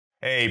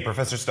Hey,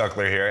 Professor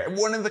Stuckler here.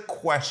 One of the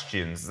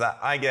questions that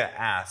I get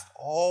asked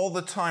all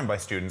the time by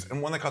students,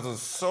 and one that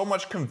causes so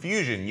much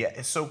confusion, yet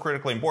is so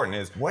critically important,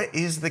 is what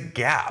is the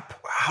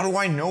gap? How do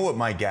I know what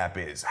my gap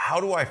is? How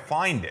do I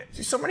find it?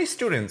 See, so many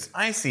students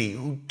I see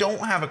who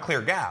don't have a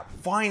clear gap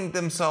find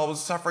themselves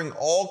suffering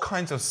all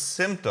kinds of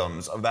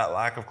symptoms of that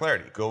lack of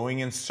clarity. Going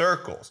in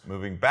circles,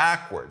 moving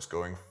backwards,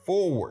 going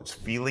forwards,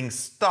 feeling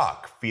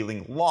stuck,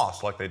 feeling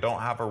lost, like they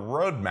don't have a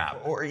roadmap,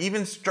 or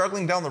even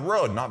struggling down the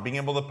road, not being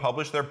able to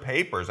publish their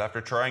papers after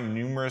trying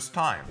numerous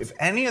times. If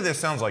any of this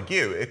sounds like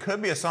you, it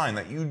could be a sign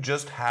that you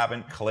just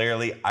haven't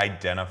clearly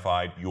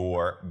identified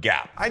your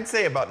gap. I'd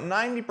say about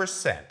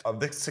 90% of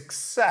the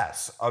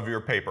success of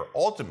your paper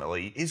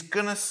ultimately is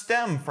gonna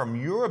stem from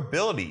your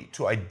ability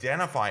to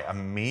identify a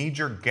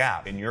major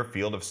gap in your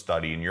field of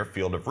study, in your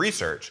field of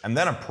research, and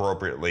then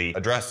appropriately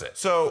address it.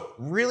 So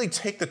really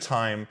take the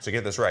time to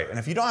get this right. And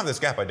if you don't have this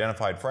gap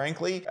identified,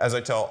 frankly, as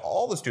I tell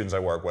all the students I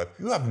work with,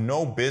 you have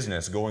no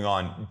business going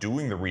on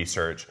doing the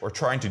research or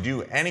trying to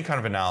do any kind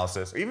of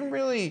analysis, or even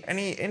really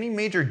any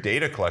major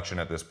data collection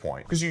at this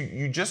point, because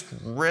you just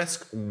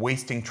risk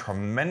wasting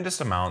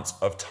tremendous amounts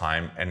of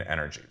time and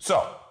energy.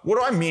 So, what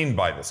do I mean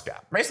by this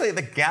gap? Basically,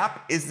 the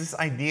gap is this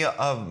idea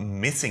of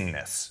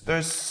missingness.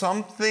 There's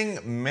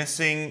something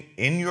missing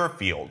in your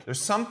field. There's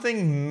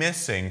something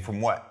missing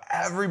from what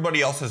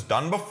everybody else has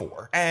done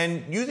before,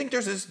 and you think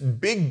there's this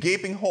big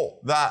gaping hole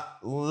that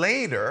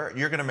later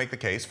you're gonna make the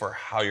case for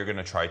how you're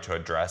gonna try to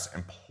address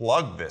and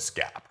plug this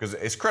gap, because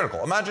it's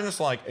critical. Imagine it's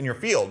like in your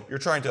field, you're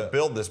trying to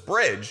build this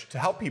bridge to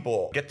help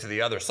people get to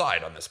the other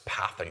side on this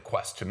path and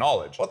quest to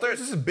knowledge. But there's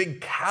this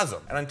big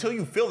chasm, and until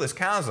you fill this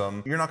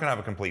chasm, you're not gonna have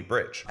a complete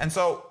bridge. And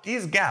so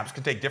these gaps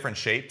can take different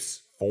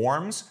shapes,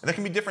 forms, and they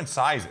can be different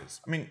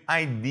sizes. I mean,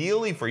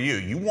 ideally for you,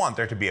 you want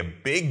there to be a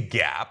big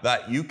gap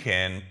that you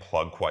can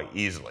plug quite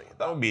easily.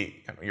 That would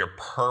be kind of your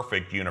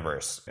perfect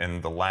universe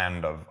in the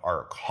land of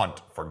our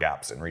hunt for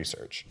gaps in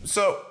research.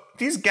 So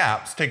these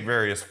gaps take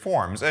various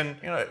forms, and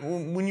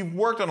when you've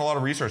worked on a lot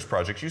of research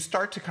projects, you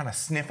start to kind of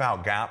sniff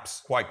out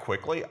gaps quite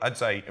quickly. I'd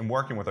say in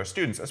working with our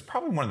students, it's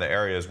probably one of the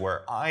areas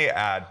where I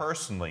add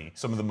personally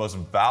some of the most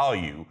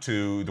value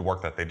to the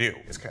work that they do.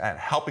 It's kind of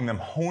helping them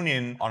hone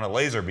in on a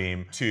laser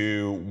beam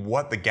to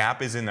what the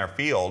gap is in their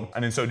field,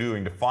 and in so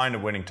doing to find a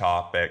winning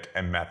topic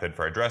and method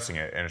for addressing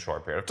it in a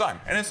short period of time.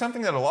 And it's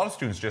something that a lot of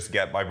students just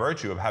get by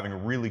virtue of having a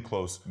really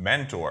close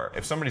mentor.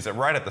 If somebody's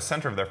right at the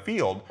center of their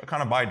field,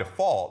 kind of by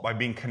default, by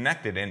being connected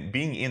and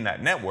being in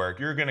that network,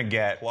 you're gonna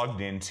get plugged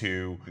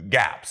into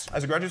gaps.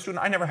 As a graduate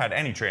student, I never had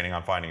any training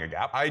on finding a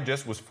gap. I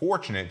just was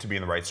fortunate to be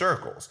in the right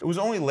circles. It was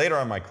only later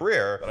on in my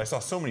career that I saw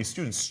so many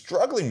students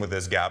struggling with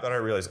this gap that I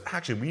realized,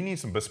 actually, we need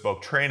some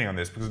bespoke training on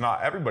this, because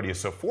not everybody is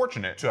so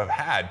fortunate to have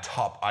had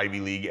top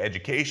Ivy League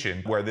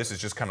education where this is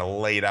just kind of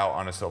laid out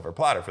on a silver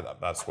platter for them.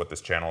 That's what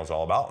this channel is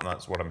all about, and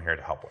that's what I'm here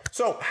to help with.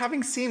 So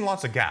having seen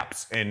lots of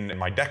gaps in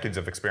my decades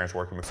of experience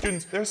working with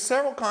students, there's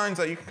several kinds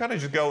that you can kind of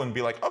just go and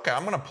be like, okay,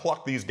 I'm gonna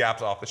pluck these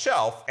gaps off the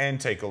shelf and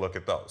take a look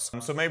at those.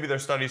 So maybe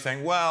there's studies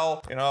saying,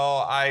 well,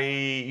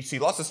 I see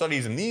lots of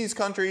studies in these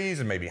countries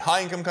and maybe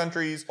high income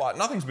countries, but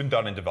nothing's been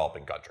done in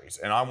developing countries.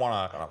 And I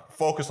wanna kind of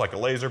focus like a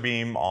laser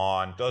beam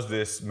on, does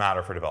this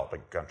matter for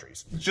developing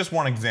countries? It's just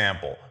one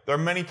example. There are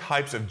many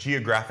types of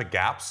geographic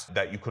gaps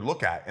that you could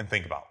look at and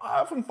think about. I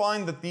often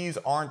find that these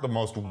aren't the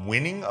most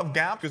winning of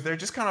gaps, because they're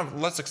just kind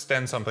of, let's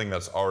extend something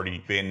that's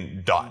already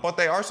been done. But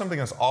they are something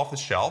that's off the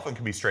shelf and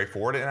can be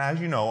straightforward. And as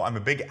you know, I'm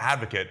a big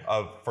advocate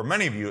of, for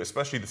many of you,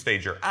 especially the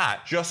stage you're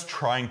at, just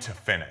trying to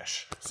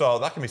finish. So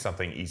that can be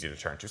something easy to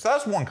turn to. So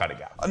that's one kind of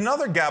gap.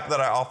 Another gap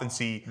that I often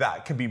see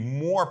that can be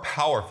more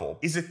powerful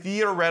is a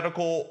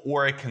theoretical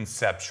or a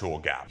conceptual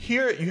gap.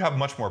 Here you have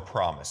much more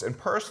promise. And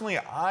personally,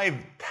 I've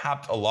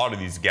tapped a lot of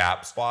these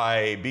gaps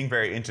by being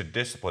very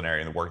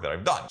interdisciplinary in the work that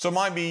I've done. So it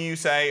might be you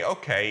say,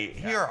 okay,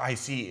 here I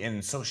see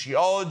in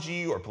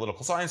sociology or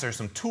political science, there's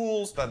some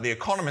tools that the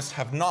economists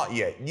have not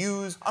yet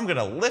used. I'm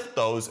gonna lift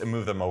those and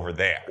move them over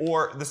there.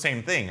 Or the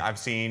same thing I've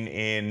seen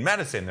in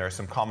medicine, there are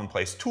some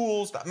commonplace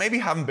tools that maybe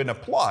haven't been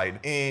applied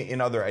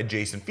in other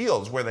adjacent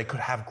fields where they could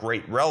have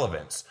great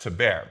relevance to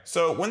bear.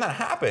 So when that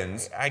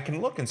happens, I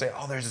can look and say,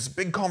 oh, there's this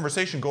big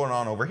conversation going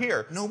on over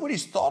here.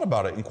 Nobody's thought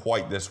about it in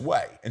quite this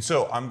way. And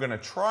so I'm gonna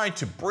try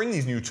to bring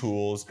these new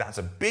tools. That's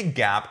a big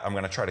gap. I'm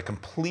gonna try to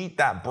complete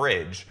that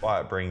bridge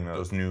by bringing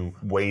those new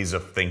ways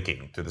of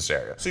thinking to this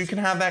area. So you can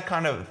have that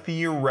kind of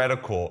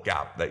theoretical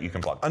gap that you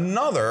can plug.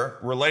 Another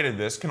related to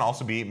this can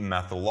also be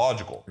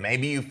methodological.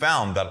 Maybe you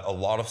found that a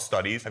lot of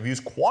studies have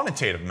used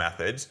quantitative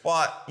methods,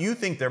 but you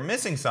think they're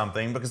missing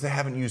something because they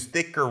haven't used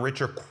thicker,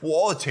 richer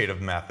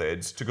qualitative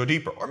methods to go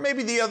deeper, or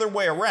maybe the other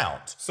way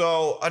around.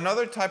 So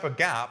another type of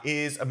gap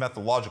is a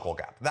methodological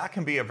gap. That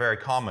can be a very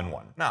common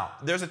one. Now,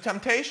 there's a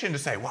temptation to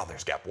say, well,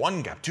 there's gap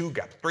 1, gap 2,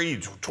 gap 3,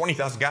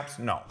 20,000 gaps.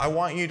 No, I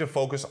want you to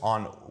focus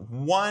on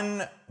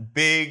one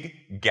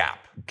big gap.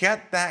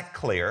 Get that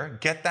clear,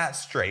 get that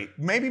straight,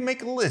 maybe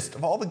make a list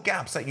of all the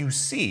gaps that you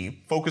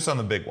see, focus on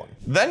the big one.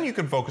 Then you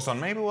can focus on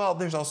maybe, well,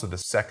 there's also the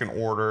second second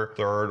order,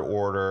 third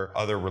order,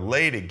 other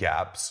related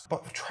gaps,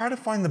 but try to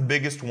find the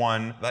biggest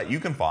one that you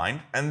can find,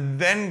 and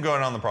then go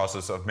on the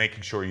process of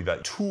making sure you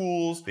got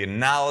tools, the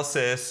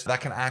analysis that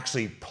can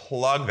actually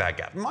plug that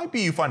gap. It might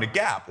be you find a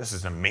gap. This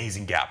is an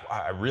amazing gap.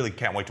 I really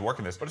can't wait to work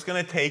in this, but it's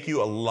gonna take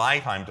you a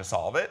lifetime to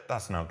solve it.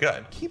 That's no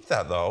good. Keep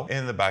that though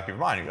in the back of your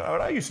mind. You know,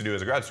 what I used to do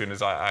as a grad student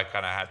is I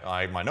kind of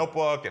had my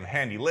notebook and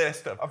handy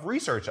list of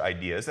research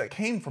ideas that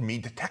came from me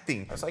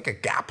detecting. I was like a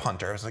gap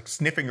hunter. I was like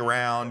sniffing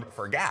around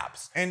for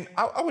gaps. And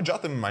I would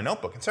jot them in my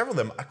notebook, and several of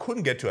them I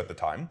couldn't get to at the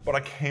time, but I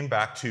came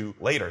back to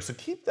later. So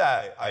keep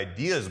that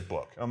ideas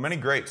book. You know, many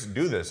greats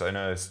do this. I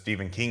know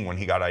Stephen King, when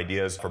he got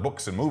ideas for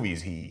books and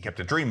movies, he kept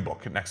a dream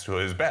book next to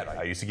his bed.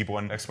 I used to keep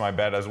one next to my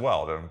bed as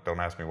well. Don't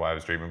ask me why I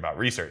was dreaming about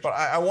research. But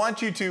I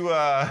want you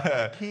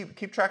to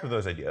keep track of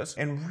those ideas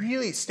and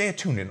really stay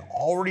attuned and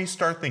already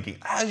start thinking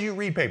as you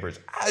read papers,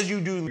 as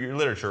you do your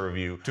literature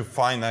review, to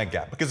find that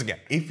gap. Because again,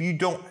 if you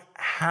don't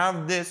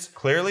have this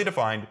clearly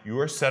defined, you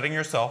are setting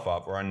yourself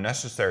up for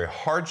unnecessary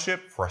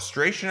hardship,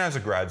 frustration as a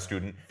grad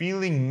student,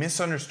 feeling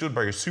misunderstood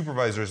by your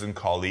supervisors and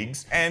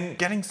colleagues, and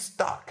getting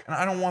stuck. And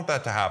I don't want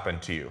that to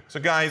happen to you. So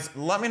guys,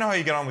 let me know how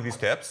you get on with these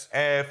tips.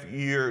 If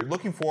you're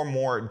looking for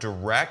more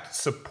direct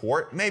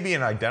support, maybe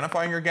in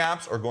identifying your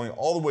gaps or going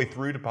all the way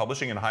through to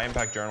publishing in high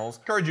impact journals,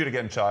 I encourage you to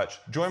get in touch.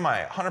 Join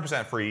my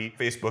 100% free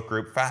Facebook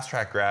group, Fast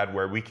Track Grad,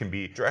 where we can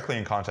be directly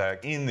in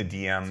contact in the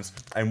DMs,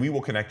 and we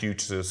will connect you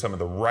to some of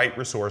the right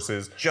resources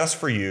just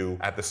for you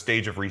at the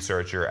stage of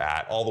research you're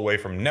at, all the way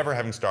from never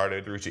having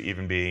started through to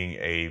even being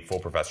a full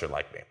professor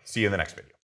like me. See you in the next video.